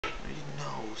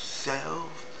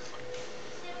self.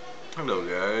 Hello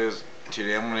guys,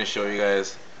 today I'm going to show you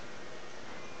guys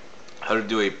how to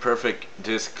do a perfect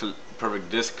disk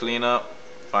cleanup.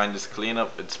 Find disk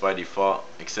cleanup, it's by default.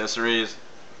 Accessories,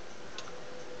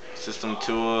 system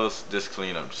tools, disk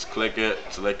cleanup. Just click it,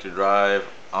 select your drive.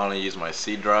 I want to use my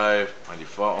C drive, my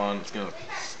default one. It's going to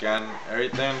scan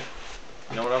everything,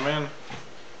 you know what I mean?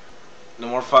 The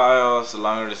more files, the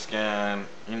longer to scan,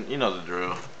 you know the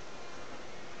drill.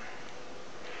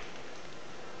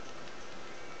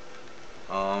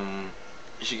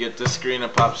 You should get this screen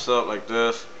that pops up like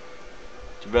this.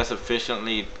 To best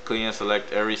efficiently clean and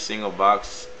select every single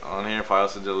box on here,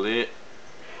 files to delete.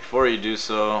 Before you do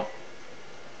so,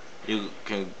 you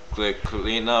can click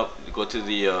clean up, go to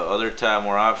the other tab,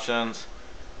 more options,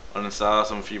 uninstall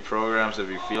some few programs if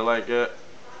you feel like it,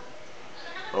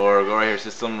 or go right here,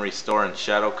 system restore and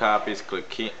shadow copies,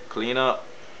 click clean up,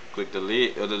 click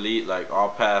delete. It'll delete like all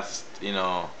past,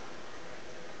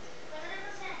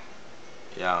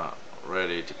 yeah,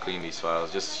 ready to clean these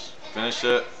files. Just finish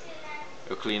it.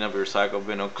 It'll clean up your recycle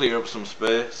bin. It'll clear up some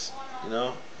space,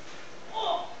 and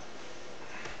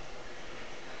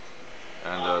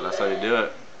that's how you do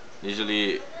it.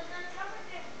 Usually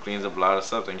cleans up a lot of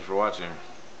stuff. Thank you for watching.